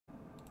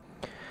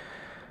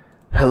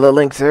Hello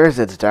Lynxers,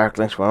 it's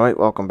Lynx108.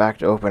 Welcome back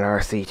to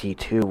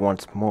OpenRCT2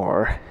 once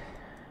more.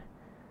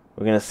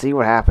 We're gonna see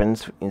what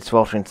happens in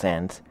Sweltering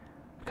Sands,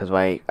 because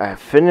I have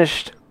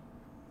finished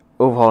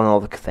overhauling all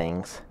the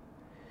things.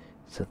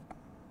 So,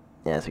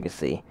 yeah, as you can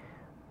see.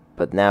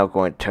 But now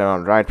going to turn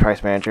on Ride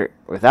Price Manager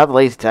without the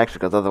lazy text,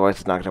 because otherwise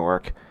it's not gonna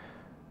work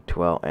too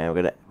well. And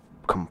we're gonna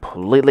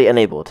completely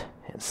enable it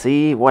and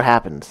see what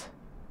happens.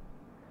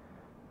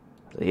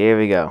 So here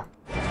we go.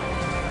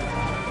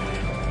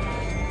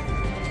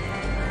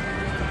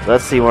 So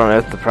let's see what on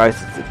earth the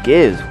prices it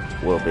gives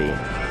will be.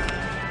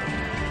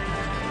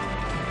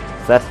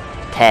 So that's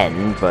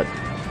 10, but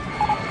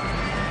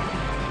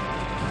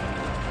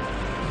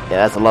yeah,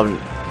 that's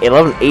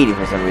 1180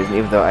 for some reason.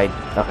 Even though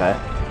okay,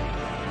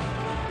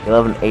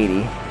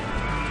 1180.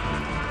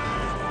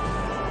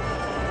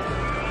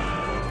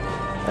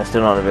 That's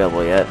still not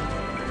available yet.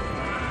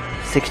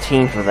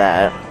 16 for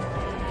that.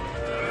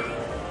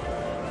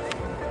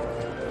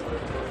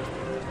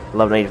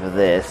 1180 for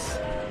this.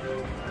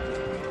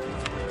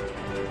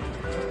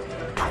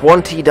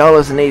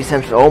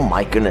 $20.80. Oh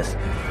my goodness.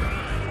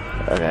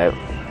 Okay.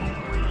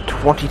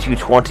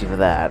 $22.20 for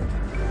that.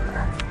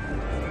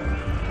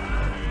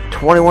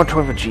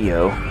 $21.20 for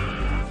Geo.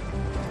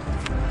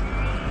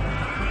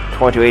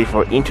 $22.80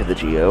 for Into the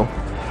Geo.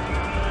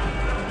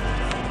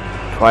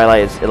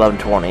 Twilight is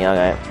 $11.20.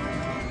 Okay.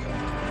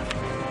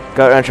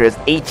 Guard Entry is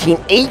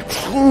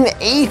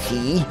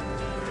 $18.80.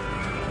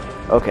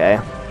 Okay.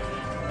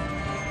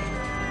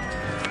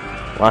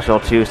 Launch Level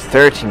 2 is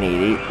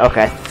 $13.80.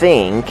 Okay, I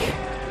think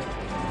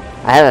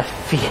I have a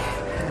fee.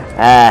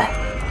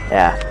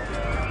 Yeah.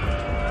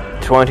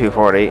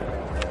 $22.40.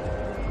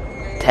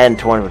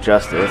 $10.20 for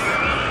Justice.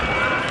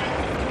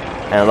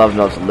 And 11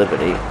 Notes of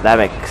Liberty. That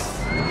makes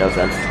no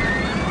sense.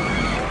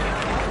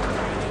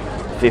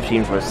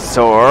 15 for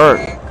Sword.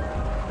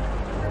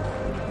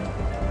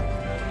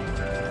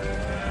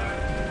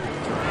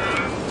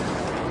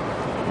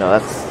 No,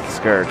 that's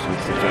Scourge.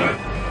 16.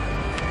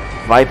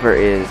 Viper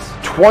is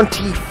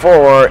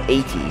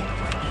 $24.80.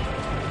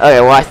 Okay,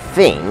 well I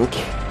think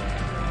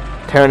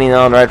turning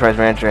on Ride Price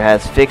Manager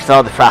has fixed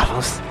all the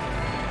problems.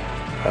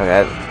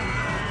 Okay.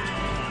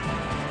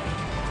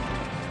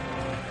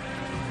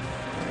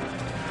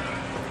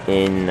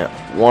 In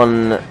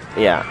one,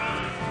 yeah.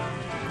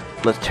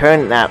 Let's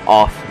turn that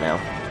off now.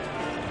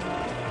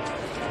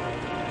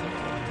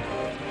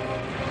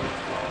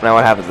 Now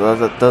what happens?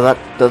 Does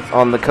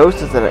on the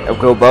coasters that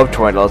go above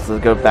 $20, does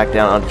it go back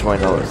down onto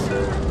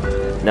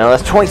 $20? No,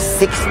 that's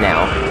 26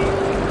 now.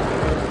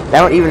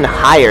 That went even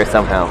higher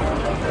somehow.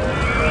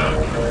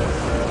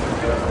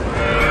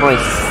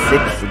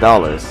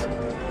 $26.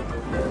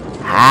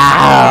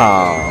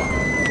 How?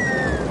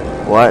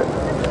 What?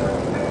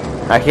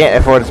 I can't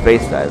afford a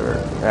space diver.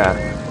 Yeah.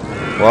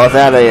 Well, let's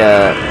add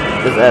a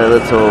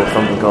little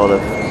something called a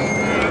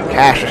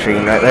cash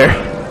machine right there.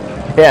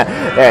 Yeah,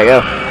 there you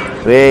go.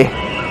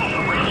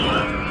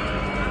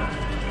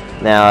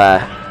 Now,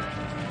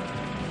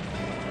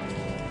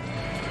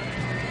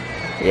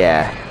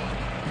 yeah.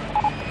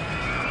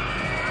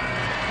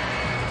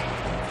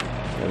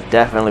 It'll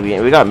definitely be.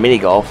 We got mini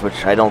golf,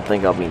 which I don't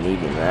think I'll be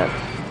needing that.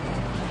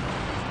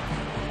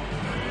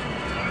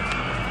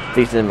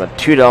 These are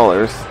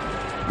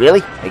 $2.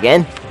 Really?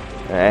 Again?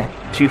 Okay.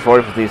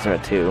 $2.40 for these are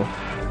 $2.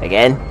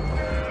 Again?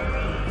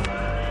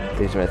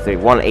 These are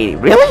 $3.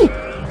 $1.80. Really?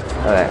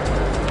 Okay.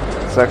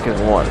 Circus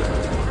 $1.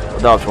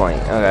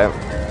 $1.20. Okay.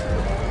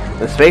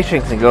 The space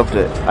drinks can go up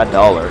to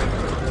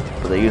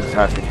 $1, but they use as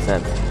high as 50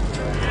 cents.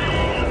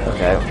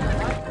 Okay.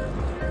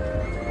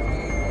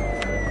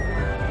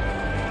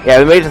 Yeah,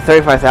 we made it to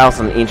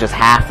 35,000 in just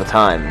half the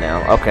time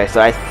now. Okay,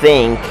 so I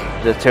think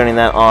just turning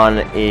that on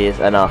is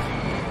enough.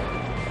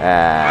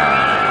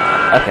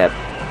 Okay.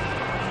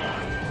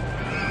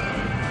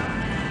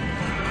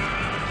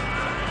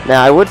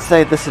 Now, I would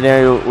say this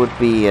scenario would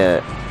be,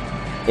 it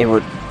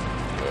would,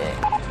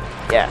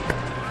 yeah.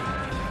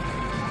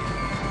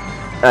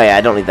 Oh yeah,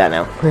 I don't need that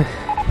now.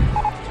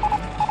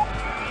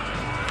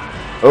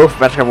 Oh,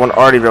 Batch Card 1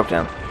 already broke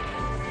down.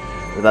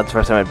 That's the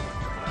first time I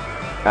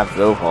have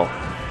the overhaul.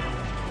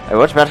 Hey,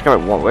 what's Batch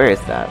Card 1? Where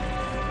is that?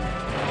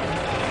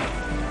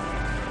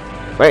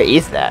 Where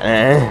is that?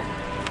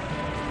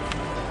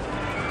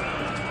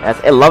 That's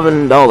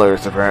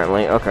 $11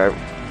 apparently. Okay.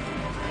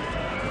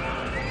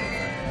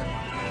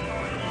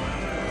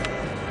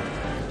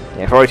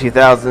 Yeah,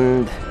 42,000.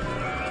 And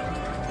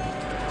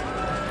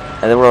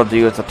then what I'll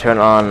do is I'll turn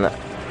on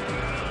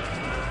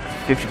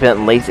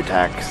 50% laser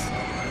attacks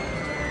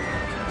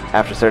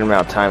after a certain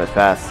amount of time has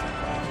passed.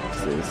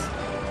 This is,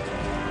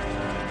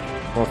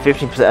 well,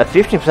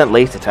 15%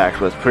 laser attacks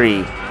was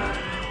pretty.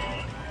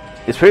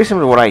 It's pretty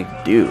similar to what I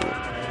do,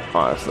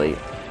 honestly.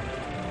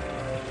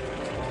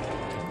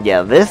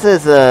 Yeah, this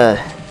is a.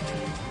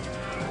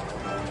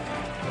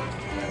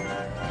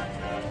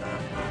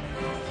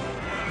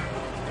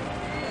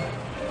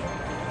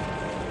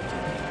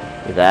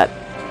 Look at that.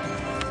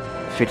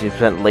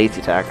 50%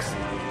 lazy tax.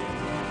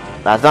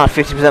 That's not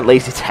 50%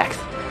 lazy tax.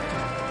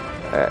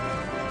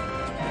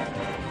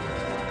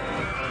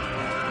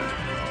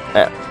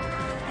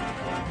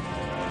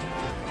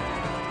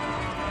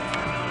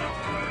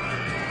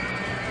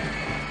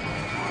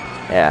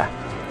 Yeah.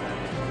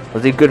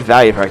 Let's do good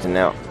value pricing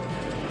now.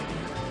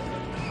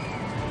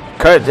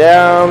 Cut it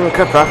down,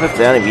 cut profits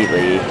down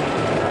immediately.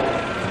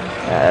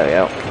 There we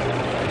go.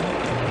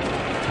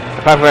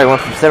 The profit rate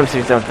went from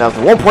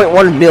 767,000 to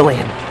 1.1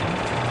 million.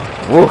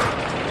 Woof.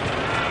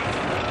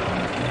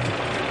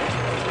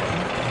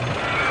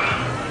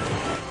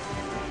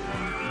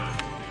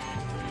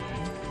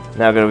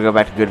 Now we're gonna go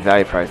back to good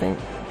value pricing.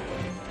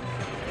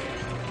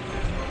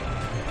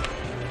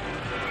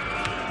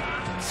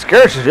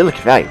 Scourge is really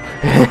good value.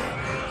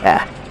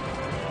 Yeah.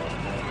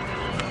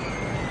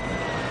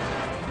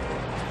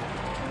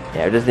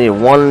 Yeah, I just need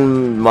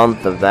 1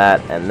 month of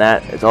that, and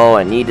that is all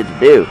I needed to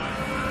do.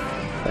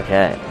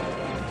 Okay.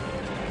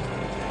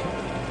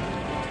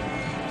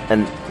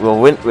 And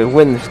we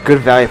win this good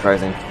value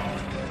pricing.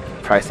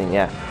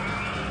 Yeah.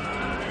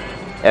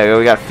 Yeah,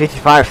 we got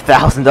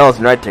 $55,000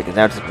 in ride tickets.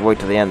 Now just wait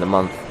till the end of the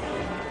month.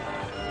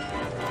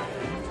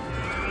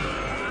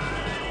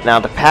 Now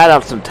to pad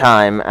out some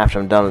time after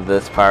I'm done with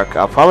this park,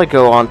 I'll probably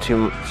go on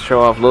to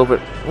show off a little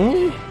bit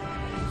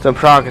some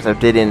progress I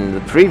did in the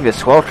previous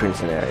Sweltering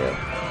scenario,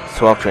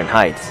 Sweltering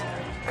Heights,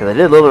 because I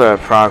did a little bit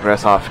of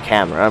progress off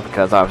camera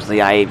because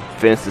obviously I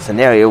finished the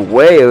scenario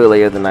way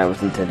earlier than I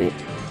was intending.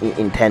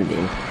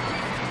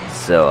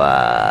 So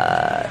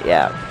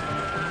yeah.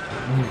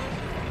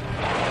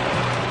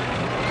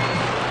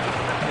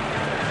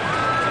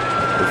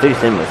 The 30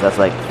 cinemas, that's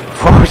like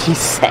 40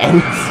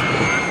 cents.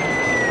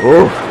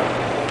 Oof.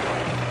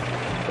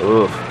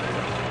 Oof.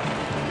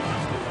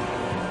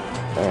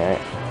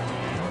 Alright.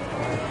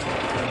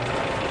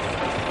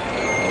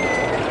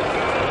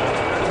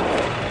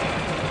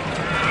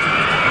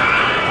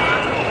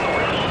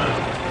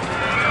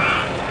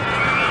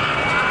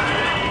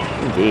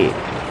 Indeed.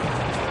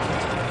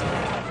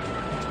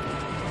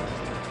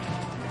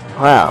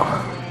 Wow.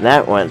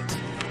 That went.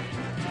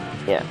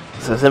 Yeah.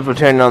 So simply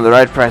turning on the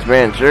right price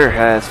manager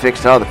has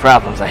fixed all the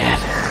problems I had.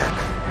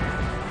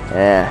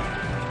 Yeah.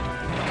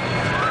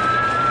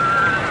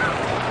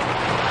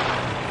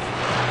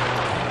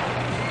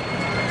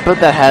 But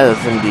that has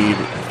indeed,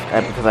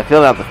 because I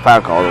filled out the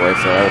park all the way,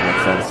 so that would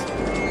make sense.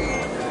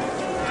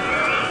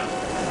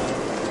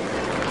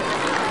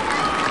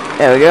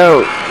 There we go.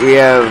 We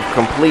have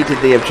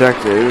completed the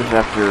objectives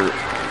after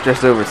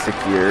just over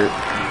 6 years,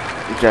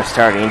 just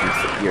starting into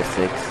year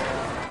 6.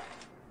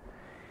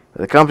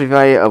 With a company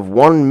value of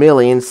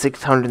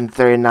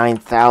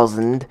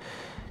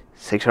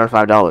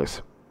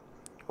 $1,639,605.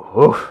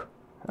 Oof.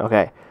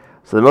 Okay.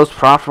 So the most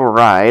profitable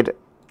ride,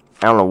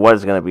 I don't know what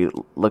it's going to be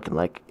looking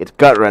like. It's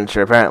Gut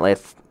Wrencher, apparently.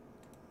 It's,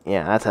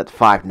 yeah, that's at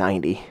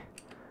 $5.90.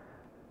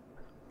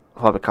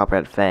 Probably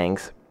copyrighted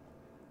Fangs.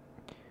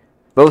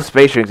 Both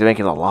space rings are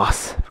making a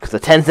loss because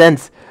of 10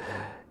 cents.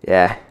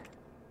 Yeah.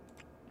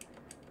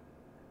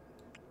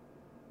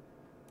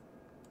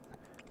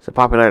 So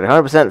popularity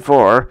 100%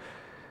 for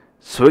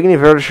Swinging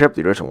Inverter Ship,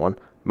 the original one.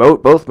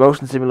 Both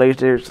motion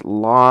simulators,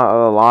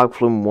 Log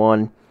Flume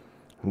 1,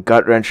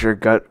 Gut Wrencher,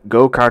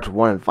 Go-Kart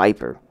 1, and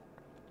Viper.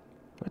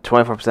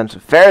 24%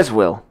 of Ferris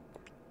Wheel.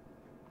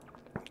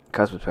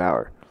 Cosmic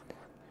Power.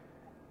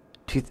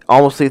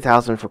 Almost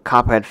 2,000 for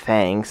Copperhead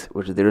Fangs,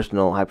 which is the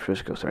original Hyper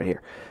Coaster right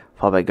here.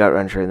 Followed by Gut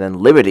Wrencher, and then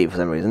Liberty for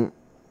some reason.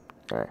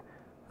 Alright.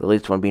 The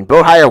least one being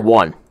Boat Hire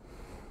 1.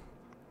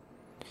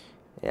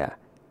 Yeah.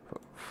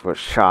 For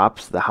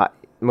shops, the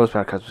most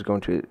amount of customers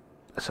going to.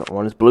 So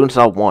one is Balloon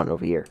Stall 1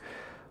 over here.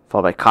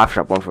 Followed by Coffee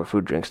Shop 1 for a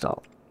food drink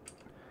stall.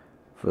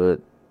 For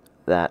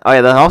that. Oh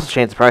yeah, they also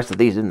changed the price of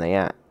these, didn't they?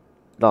 Yeah.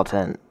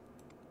 $10.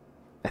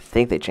 I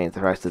think they changed the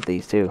price of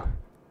these too.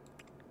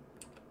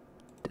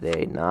 Did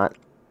they not?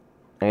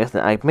 I guess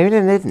maybe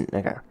they didn't.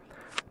 Okay.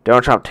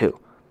 Donut Shop 2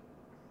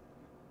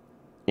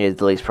 is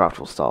the least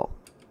profitable stall.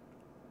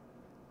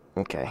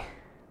 Okay.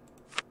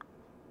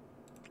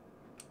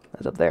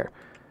 That's up there.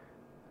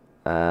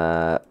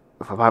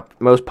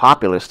 Most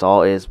popular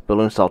stall is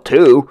Balloon Stall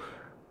 2,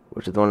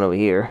 which is the one over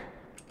here.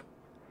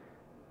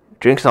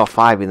 Drink Stall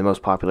 5 being the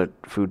most popular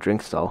food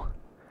drink stall.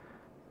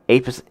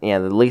 8%, yeah,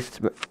 the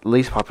least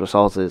popular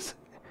stalls is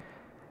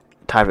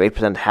tied for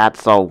 8% Hat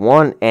Stall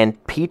 1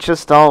 and Pizza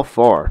Stall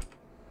 4.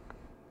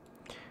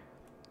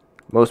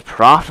 Most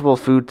profitable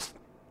foods,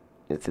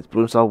 it's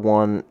Balloon Stall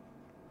 1,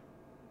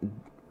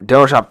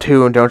 Donut Shop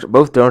 2, and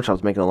both donut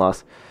shops making a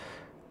loss.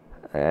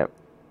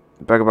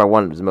 Burger Bar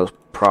 1 is the most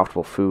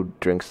profitable food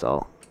drink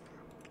stall.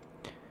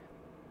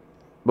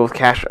 Both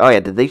cash. Oh yeah,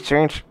 did they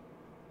change?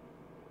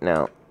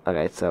 No.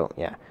 Okay, so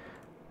yeah.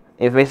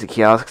 Information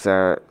kiosks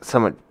are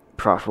somewhat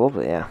profitable,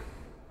 but yeah.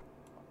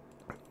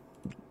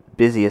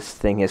 Busiest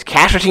thing is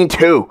Cash Machine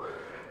 2!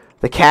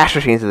 The cash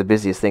machines are the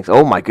busiest things.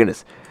 Oh my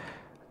goodness.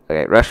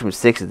 Okay, Restroom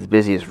 6 is the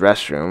busiest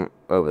restroom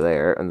over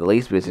there, and the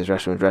least busiest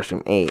restroom is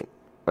Restroom 8.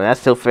 And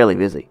that's still fairly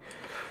busy.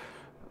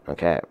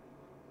 Okay.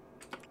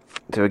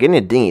 So we're getting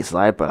a dinghy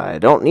slide, but I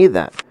don't need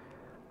that.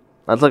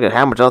 Let's look at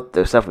how much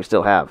other stuff we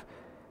still have.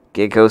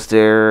 Gig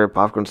Coaster,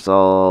 Popcorn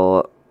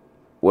Stall,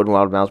 Wooden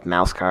Wild Mouse,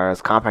 Mouse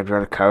Cars, Compact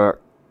Rudder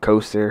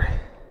Coaster.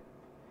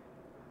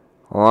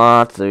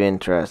 Lots of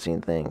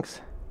interesting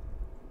things.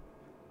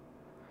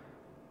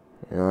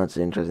 Lots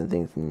of interesting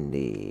things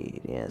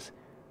indeed, yes.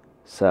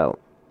 So,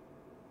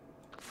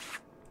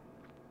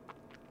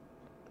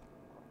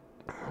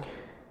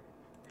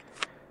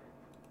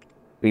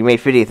 we made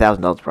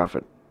 $58,000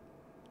 profit.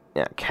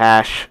 Yeah,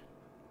 cash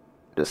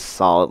just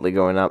solidly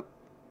going up.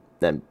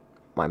 Then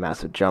my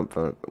massive jump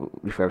from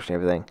refurbishing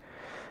everything.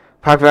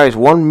 Profit value is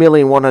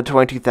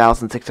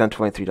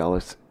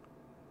 $1,122,623.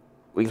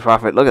 Weekly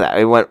profit, look at that.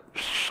 It went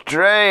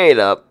straight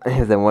up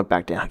and then went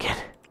back down again.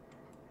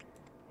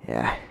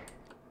 Yeah.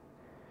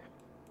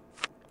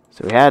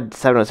 So we had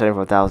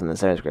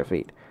 774,070 square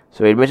feet.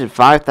 So we admitted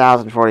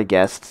 5,040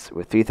 guests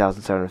with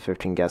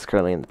 3,715 guests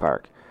currently in the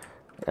park.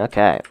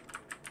 Okay.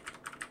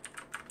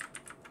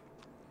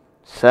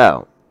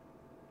 So,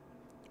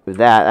 with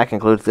that, that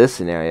concludes this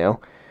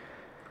scenario.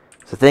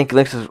 So thank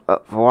Lynx is...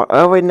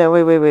 oh, wait, no,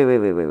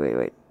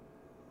 wait.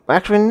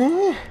 Actually,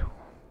 nah.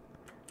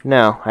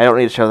 No, I don't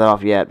need to show that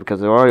off yet, because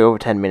we're already over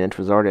 10 minutes,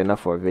 which was already enough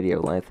for a video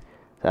length.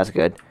 So that's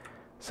good.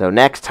 So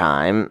next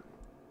time...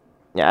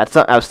 yeah,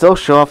 I'll still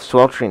show off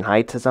Sweltering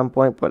Heights at some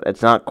point, but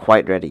it's not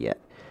quite ready yet.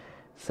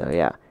 So,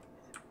 yeah.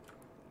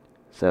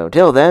 So,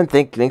 till then,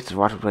 thank Lynx for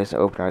watching Place in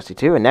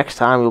OpenRCT2, and next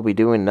time we'll be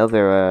doing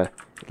another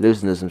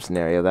Illusionism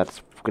scenario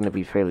that's going to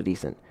be fairly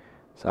decent.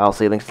 So, I'll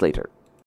see you Lynx later.